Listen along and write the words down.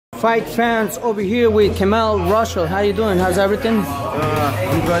fight fans over here with KEMAHL Russell. How you doing? How's everything?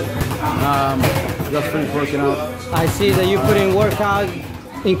 I'm good. Just finished working out. I see that you put in workout,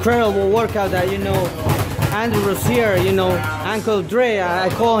 incredible workout that, you know, Andrew was here, you know, Uncle Dre, I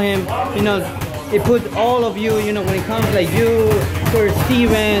call him, you know, he put all of you, you know, when it comes like you, Kurt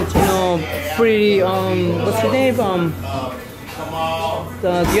Stevens, you know, pretty, what's his name,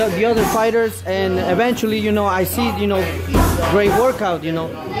 the other fighters, and eventually, you know, I see, you know, great workout, you know.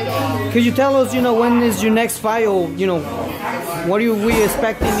 Could you tell us, you know, when is your next fight, or, you know, what are we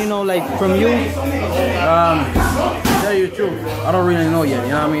expecting, you know, like from you? To tell you the truth, I don't really know yet,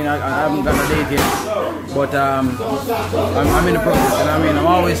 you know what I mean? I haven't got a date yet, but I'm in the process, you know what I mean? I'm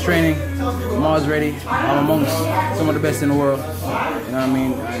always training, I'm always ready, I'm amongst some of the best in the world, you know what I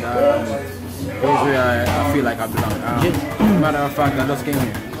mean? And that's where I feel like I belong. Matter of fact, I just came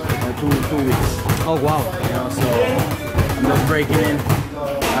here, 2 weeks. Oh wow. You know, so I'm just breaking in.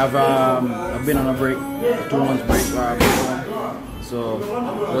 I've been on a break, 2 months break, so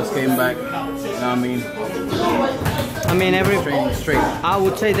just came back, you know what I mean? Training straight. I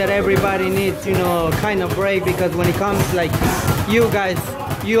would say that everybody needs, you know, kind of break, because when it comes like you guys,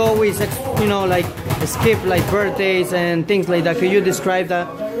 you always, you know, like skip like birthdays and things like that. Could you describe that?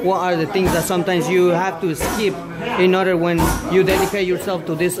 What are the things that sometimes you have to skip in order when you dedicate yourself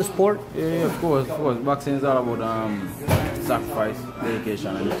to this sport? Yeah, of course. Boxing is all about sacrifice,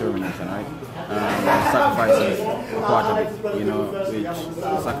 dedication, and determination, right? Sacrifice is a part of it, you know, which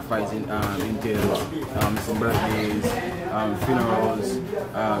sacrificing entails some birthdays, funerals,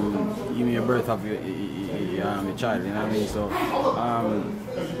 even your birth of your child, you know what I mean? So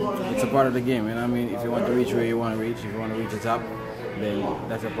it's a part of the game, you know what I mean? If you want to reach where you want to reach, if you want to reach the top, then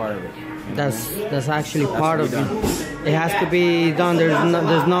that's a part of it. That's actually part of it. It has to be done.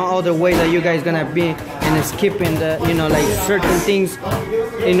 There's no other way that you guys gonna be and skipping the, you know, like certain things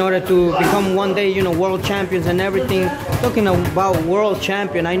in order to become one day, you know, world champions and everything. Talking about world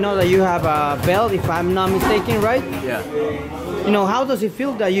champion, I know that you have a belt, if I'm not mistaken, right? Yeah. You know, how does it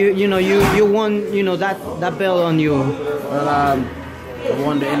feel that you won, you know, that belt on you? Well, I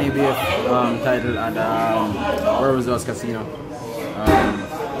won the NABF title at Middleweigh Casino.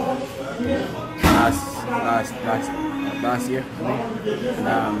 Last year, I think.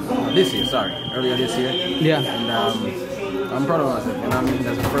 And, this year, sorry, earlier this year. Yeah. And I'm proud of myself. And I mean,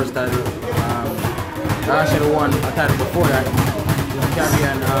 that's the first title. I actually won a title before that, the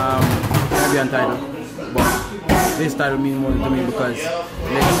Caribbean title. But this title means more to me because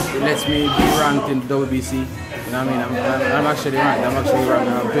it lets me be ranked in WBC. You know what I mean? I'm actually ranked. I'm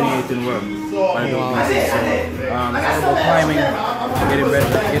 28th in the world by the WBC. So it's all about climbing,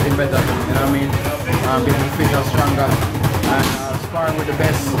 getting better. You know what I mean? Getting fitter, stronger, and sparring with the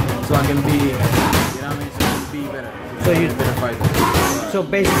best, so I can be, you know what I mean? So I can be better. So you a better fighter. So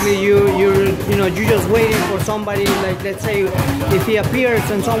basically, you're just waiting for somebody. Like, let's say, if he appears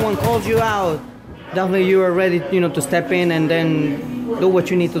and someone calls you out, definitely you are ready, you know, to step in and then do what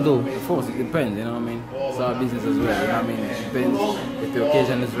you need to do. Of course, it depends, you know what I mean? It's our business as well, you know what I mean? It depends if the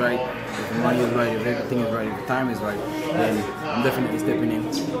occasion is right, if the money is right, if everything is right, if the time is right, then I'm definitely stepping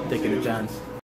in, taking a chance.